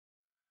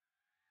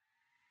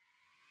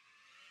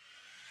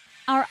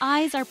Our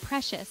eyes are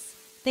precious.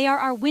 They are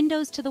our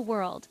windows to the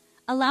world,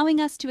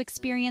 allowing us to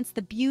experience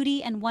the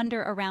beauty and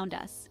wonder around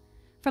us.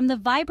 From the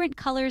vibrant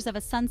colors of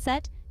a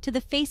sunset to the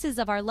faces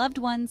of our loved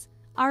ones,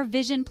 our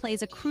vision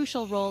plays a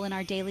crucial role in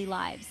our daily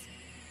lives.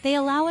 They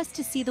allow us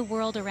to see the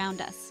world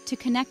around us, to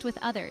connect with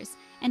others,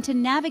 and to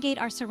navigate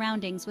our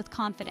surroundings with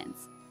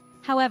confidence.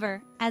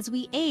 However, as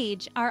we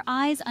age, our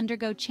eyes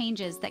undergo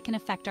changes that can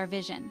affect our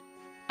vision.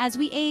 As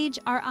we age,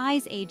 our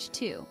eyes age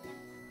too.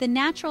 The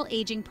natural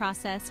aging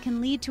process can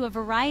lead to a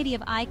variety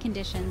of eye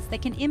conditions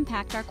that can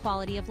impact our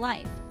quality of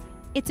life.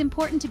 It's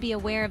important to be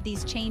aware of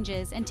these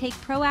changes and take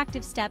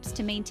proactive steps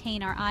to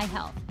maintain our eye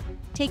health.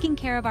 Taking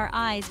care of our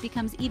eyes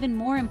becomes even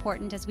more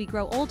important as we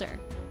grow older.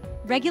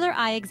 Regular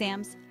eye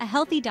exams, a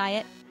healthy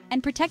diet,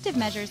 and protective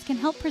measures can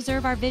help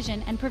preserve our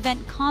vision and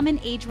prevent common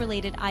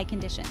age-related eye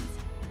conditions.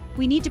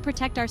 We need to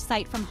protect our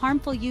sight from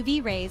harmful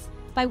UV rays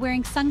by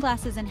wearing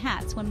sunglasses and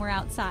hats when we're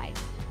outside.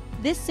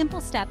 This simple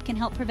step can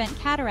help prevent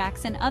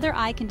cataracts and other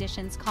eye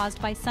conditions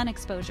caused by sun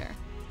exposure.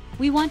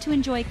 We want to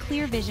enjoy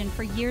clear vision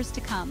for years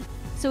to come,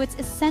 so it's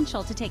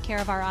essential to take care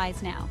of our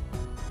eyes now.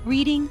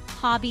 Reading,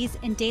 hobbies,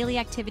 and daily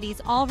activities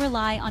all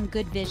rely on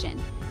good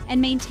vision, and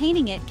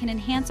maintaining it can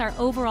enhance our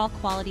overall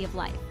quality of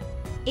life.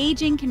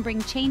 Aging can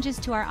bring changes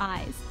to our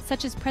eyes,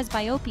 such as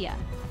presbyopia,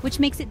 which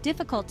makes it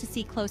difficult to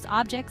see close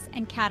objects,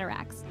 and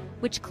cataracts,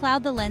 which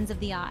cloud the lens of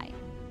the eye.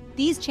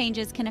 These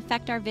changes can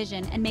affect our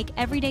vision and make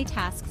everyday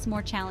tasks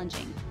more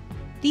challenging.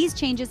 These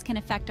changes can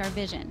affect our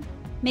vision,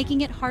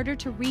 making it harder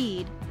to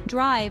read,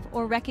 drive,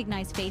 or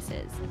recognize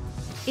faces.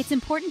 It's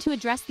important to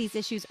address these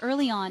issues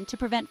early on to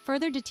prevent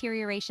further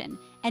deterioration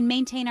and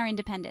maintain our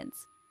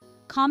independence.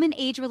 Common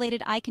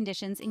age-related eye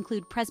conditions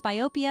include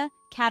presbyopia,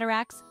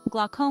 cataracts,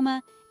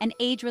 glaucoma, and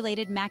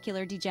age-related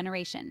macular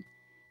degeneration.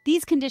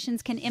 These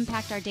conditions can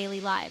impact our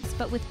daily lives,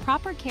 but with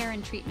proper care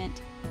and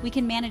treatment, we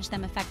can manage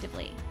them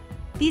effectively.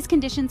 These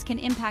conditions can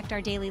impact our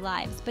daily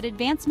lives, but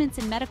advancements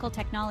in medical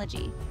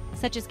technology,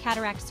 such as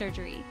cataract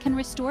surgery, can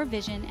restore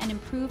vision and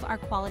improve our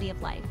quality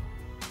of life.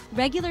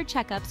 Regular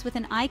checkups with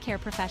an eye care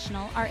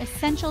professional are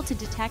essential to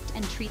detect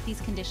and treat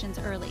these conditions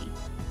early.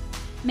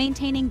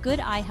 Maintaining good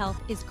eye health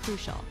is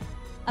crucial.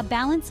 A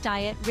balanced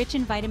diet rich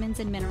in vitamins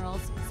and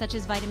minerals, such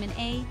as vitamin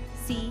A,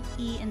 C,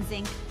 E, and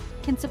zinc,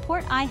 can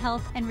support eye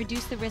health and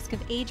reduce the risk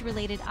of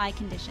age-related eye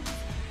conditions.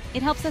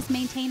 It helps us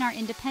maintain our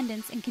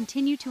independence and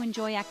continue to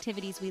enjoy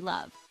activities we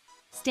love.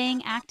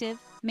 Staying active,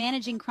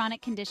 managing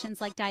chronic conditions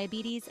like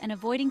diabetes, and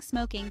avoiding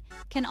smoking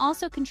can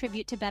also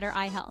contribute to better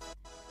eye health.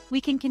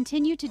 We can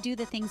continue to do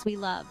the things we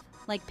love,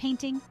 like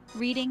painting,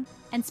 reading,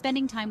 and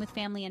spending time with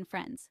family and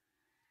friends.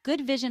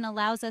 Good vision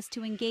allows us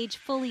to engage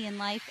fully in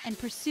life and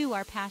pursue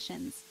our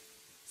passions.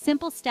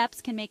 Simple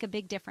steps can make a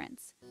big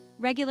difference.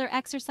 Regular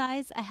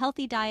exercise, a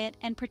healthy diet,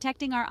 and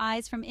protecting our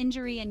eyes from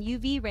injury and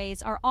UV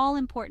rays are all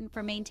important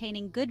for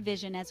maintaining good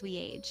vision as we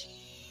age.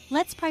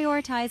 Let's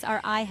prioritize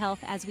our eye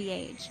health as we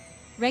age.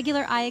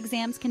 Regular eye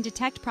exams can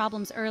detect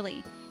problems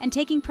early, and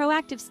taking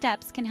proactive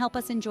steps can help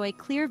us enjoy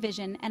clear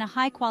vision and a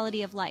high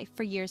quality of life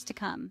for years to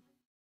come.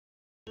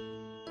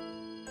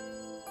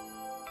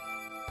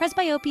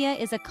 Presbyopia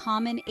is a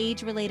common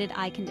age-related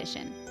eye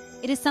condition.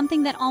 It is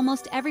something that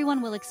almost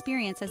everyone will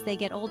experience as they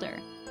get older.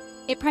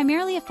 It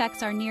primarily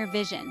affects our near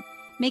vision,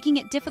 making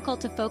it difficult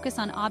to focus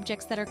on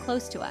objects that are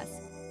close to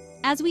us.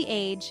 As we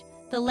age,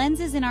 the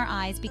lenses in our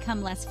eyes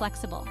become less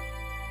flexible.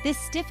 This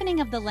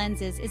stiffening of the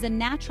lenses is a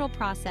natural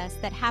process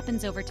that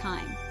happens over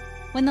time.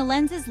 When the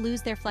lenses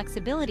lose their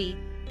flexibility,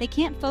 they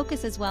can't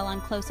focus as well on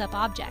close-up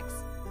objects.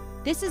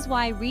 This is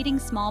why reading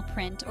small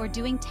print or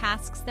doing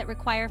tasks that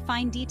require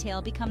fine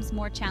detail becomes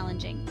more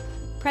challenging.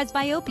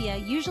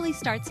 Presbyopia usually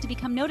starts to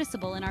become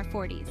noticeable in our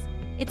 40s.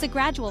 It's a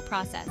gradual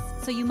process,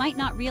 so you might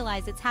not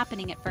realize it's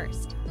happening at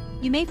first.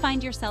 You may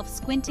find yourself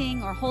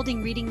squinting or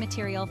holding reading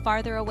material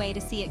farther away to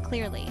see it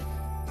clearly.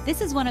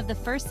 This is one of the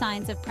first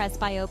signs of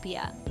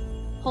presbyopia.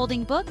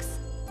 Holding books,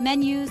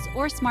 menus,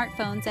 or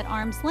smartphones at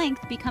arm's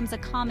length becomes a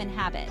common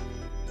habit.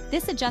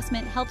 This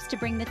adjustment helps to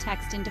bring the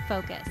text into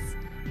focus.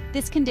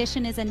 This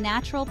condition is a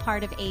natural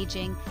part of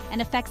aging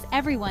and affects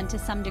everyone to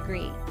some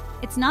degree.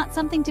 It's not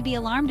something to be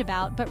alarmed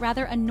about, but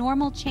rather a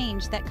normal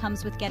change that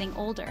comes with getting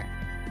older.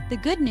 The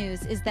good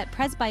news is that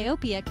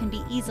presbyopia can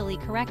be easily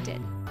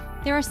corrected.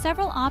 There are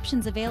several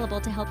options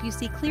available to help you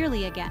see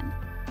clearly again.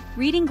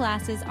 Reading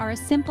glasses are a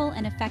simple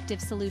and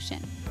effective solution.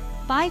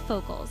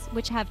 Bifocals,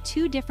 which have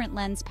two different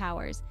lens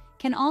powers,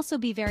 can also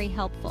be very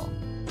helpful.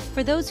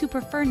 For those who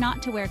prefer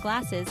not to wear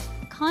glasses,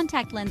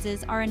 contact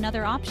lenses are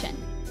another option.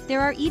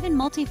 There are even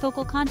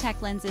multifocal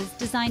contact lenses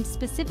designed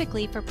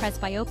specifically for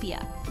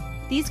presbyopia.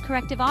 These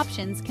corrective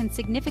options can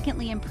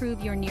significantly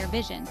improve your near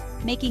vision,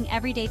 making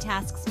everyday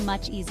tasks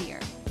much easier.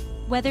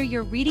 Whether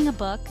you're reading a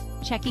book,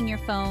 checking your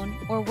phone,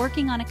 or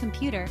working on a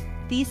computer,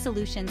 these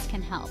solutions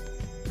can help.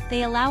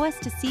 They allow us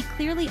to see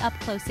clearly up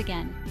close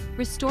again,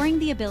 restoring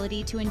the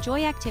ability to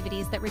enjoy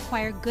activities that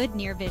require good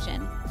near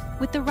vision.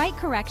 With the right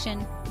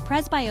correction,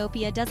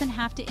 presbyopia doesn't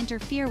have to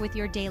interfere with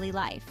your daily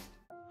life.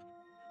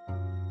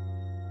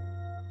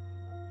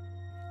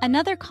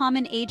 Another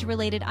common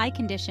age-related eye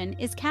condition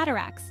is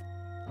cataracts.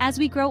 As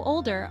we grow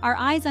older, our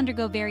eyes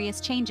undergo various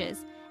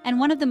changes, and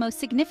one of the most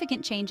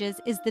significant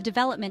changes is the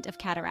development of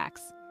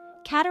cataracts.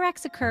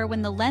 Cataracts occur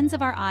when the lens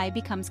of our eye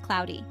becomes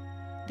cloudy.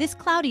 This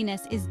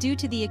cloudiness is due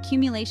to the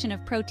accumulation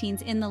of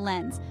proteins in the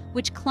lens,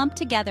 which clump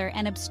together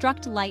and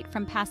obstruct light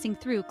from passing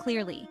through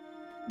clearly.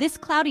 This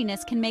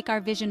cloudiness can make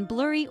our vision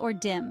blurry or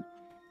dim.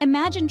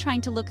 Imagine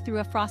trying to look through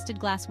a frosted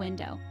glass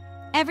window.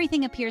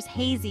 Everything appears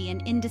hazy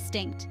and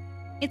indistinct.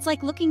 It's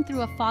like looking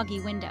through a foggy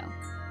window.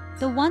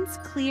 The once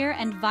clear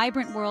and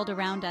vibrant world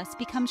around us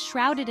becomes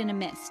shrouded in a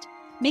mist,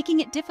 making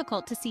it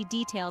difficult to see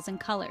details and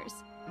colors.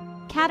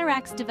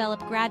 Cataracts develop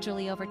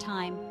gradually over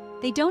time.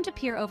 They don't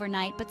appear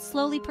overnight but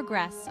slowly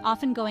progress,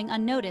 often going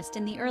unnoticed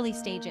in the early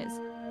stages.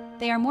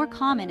 They are more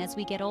common as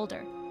we get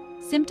older.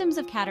 Symptoms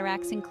of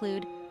cataracts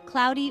include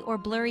cloudy or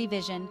blurry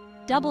vision,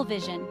 double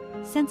vision,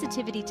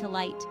 sensitivity to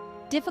light,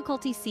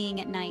 difficulty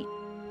seeing at night.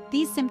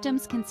 These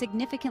symptoms can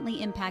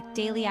significantly impact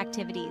daily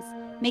activities,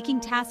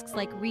 making tasks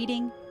like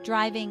reading,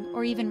 driving,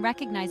 or even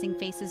recognizing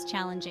faces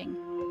challenging.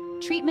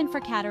 Treatment for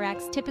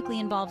cataracts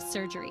typically involves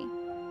surgery.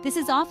 This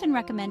is often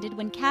recommended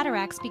when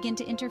cataracts begin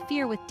to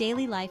interfere with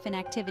daily life and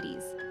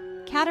activities.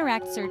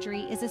 Cataract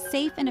surgery is a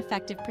safe and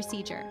effective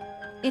procedure.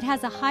 It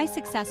has a high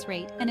success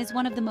rate and is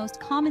one of the most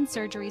common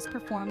surgeries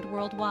performed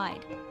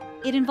worldwide.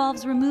 It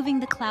involves removing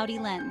the cloudy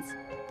lens.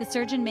 The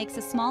surgeon makes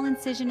a small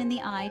incision in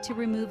the eye to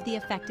remove the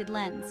affected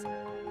lens.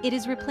 It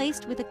is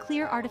replaced with a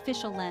clear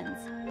artificial lens.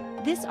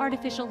 This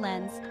artificial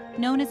lens,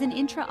 known as an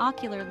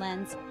intraocular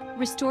lens,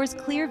 restores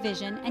clear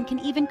vision and can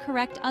even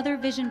correct other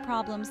vision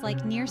problems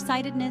like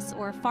nearsightedness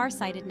or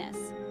farsightedness.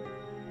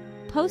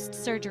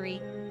 Post-surgery,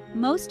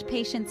 most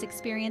patients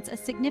experience a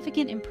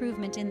significant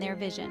improvement in their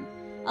vision,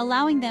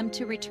 allowing them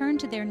to return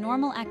to their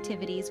normal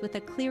activities with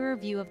a clearer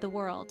view of the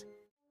world.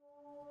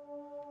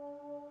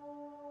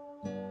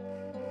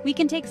 We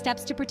can take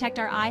steps to protect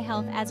our eye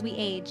health as we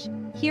age.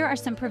 Here are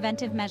some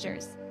preventive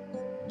measures.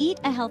 Eat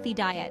a healthy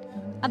diet.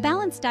 A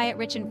balanced diet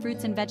rich in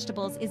fruits and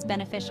vegetables is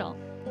beneficial.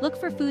 Look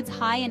for foods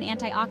high in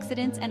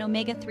antioxidants and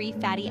omega-3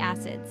 fatty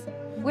acids.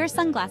 Wear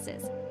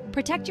sunglasses.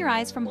 Protect your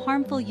eyes from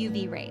harmful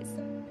UV rays.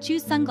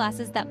 Choose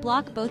sunglasses that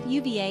block both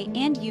UVA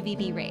and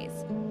UVB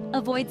rays.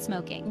 Avoid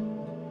smoking.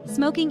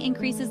 Smoking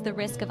increases the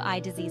risk of eye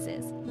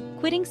diseases.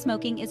 Quitting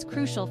smoking is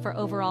crucial for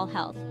overall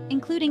health,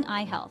 including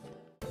eye health.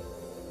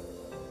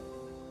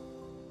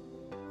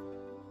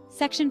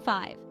 Section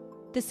 5.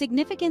 The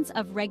significance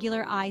of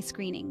regular eye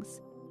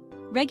screenings.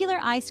 Regular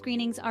eye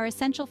screenings are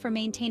essential for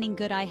maintaining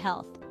good eye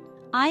health.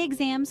 Eye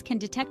exams can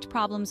detect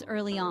problems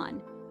early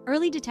on.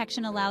 Early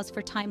detection allows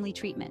for timely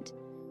treatment.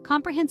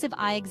 Comprehensive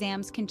eye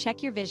exams can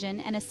check your vision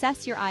and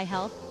assess your eye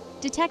health,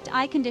 detect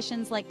eye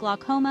conditions like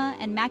glaucoma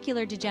and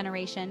macular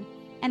degeneration,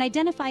 and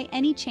identify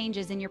any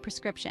changes in your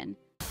prescription.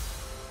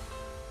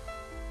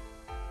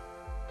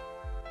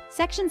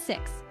 Section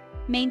 6.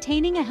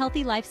 Maintaining a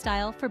healthy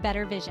lifestyle for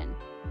better vision.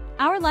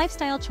 Our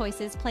lifestyle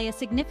choices play a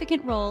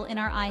significant role in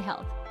our eye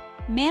health.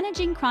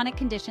 Managing chronic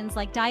conditions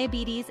like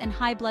diabetes and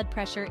high blood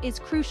pressure is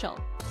crucial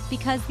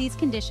because these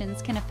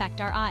conditions can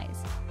affect our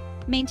eyes.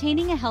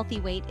 Maintaining a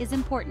healthy weight is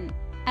important,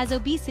 as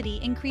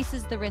obesity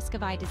increases the risk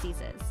of eye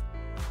diseases.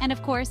 And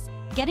of course,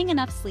 getting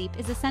enough sleep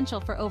is essential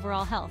for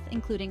overall health,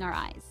 including our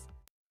eyes.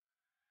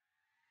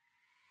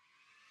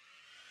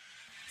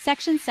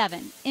 Section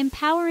 7.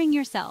 Empowering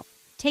yourself,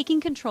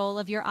 taking control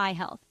of your eye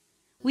health.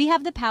 We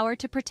have the power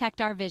to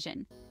protect our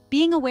vision.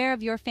 Being aware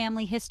of your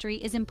family history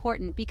is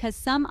important because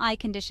some eye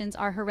conditions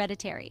are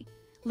hereditary.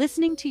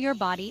 Listening to your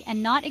body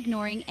and not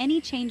ignoring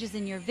any changes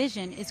in your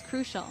vision is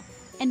crucial.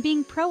 And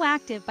being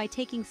proactive by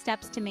taking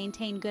steps to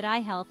maintain good eye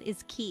health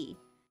is key.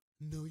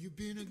 Know you've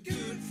been a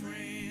good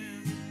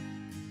friend.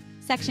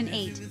 Section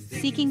 8.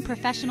 Seeking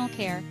professional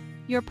care.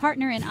 Your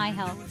partner in eye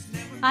health.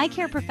 Eye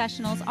care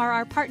professionals are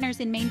our partners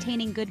in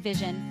maintaining good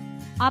vision.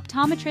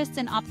 Optometrists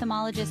and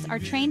ophthalmologists are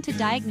trained to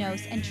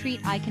diagnose and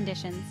treat eye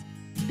conditions.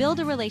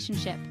 Build a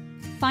relationship.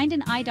 Find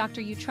an eye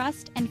doctor you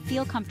trust and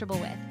feel comfortable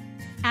with.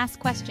 Ask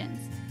questions.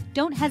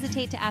 Don't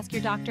hesitate to ask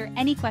your doctor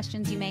any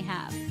questions you may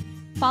have.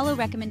 Follow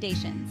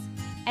recommendations.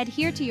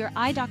 Adhere to your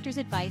eye doctor's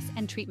advice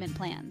and treatment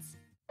plans.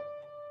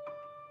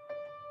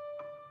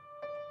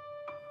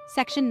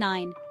 Section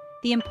 9.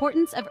 The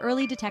importance of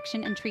early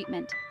detection and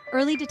treatment.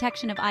 Early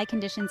detection of eye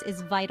conditions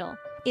is vital.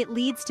 It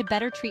leads to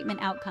better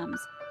treatment outcomes.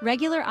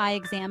 Regular eye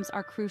exams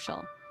are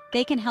crucial.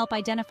 They can help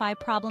identify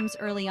problems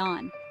early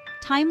on.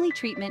 Timely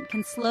treatment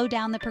can slow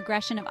down the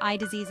progression of eye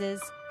diseases,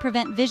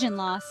 prevent vision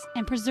loss,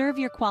 and preserve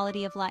your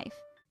quality of life.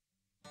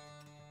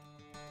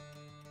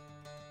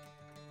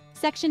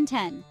 Section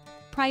 10.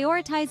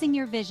 Prioritizing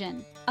your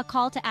vision, a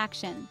call to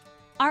action.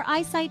 Our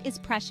eyesight is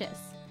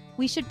precious.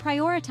 We should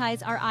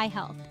prioritize our eye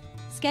health.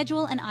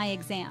 Schedule an eye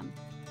exam.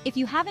 If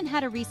you haven't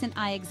had a recent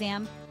eye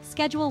exam,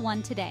 schedule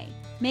one today.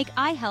 Make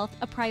eye health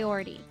a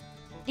priority.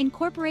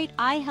 Incorporate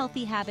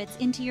eye-healthy habits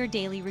into your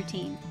daily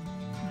routine.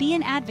 Be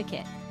an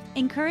advocate.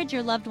 Encourage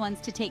your loved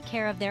ones to take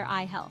care of their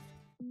eye health.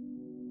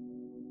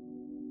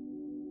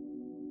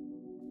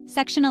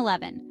 Section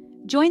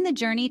 11. Join the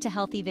journey to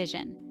healthy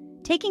vision.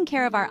 Taking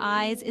care of our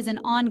eyes is an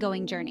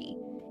ongoing journey.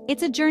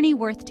 It's a journey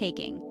worth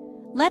taking.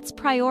 Let's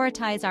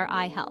prioritize our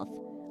eye health.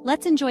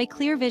 Let's enjoy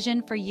clear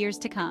vision for years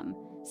to come.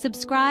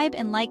 Subscribe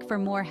and like for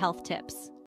more health tips.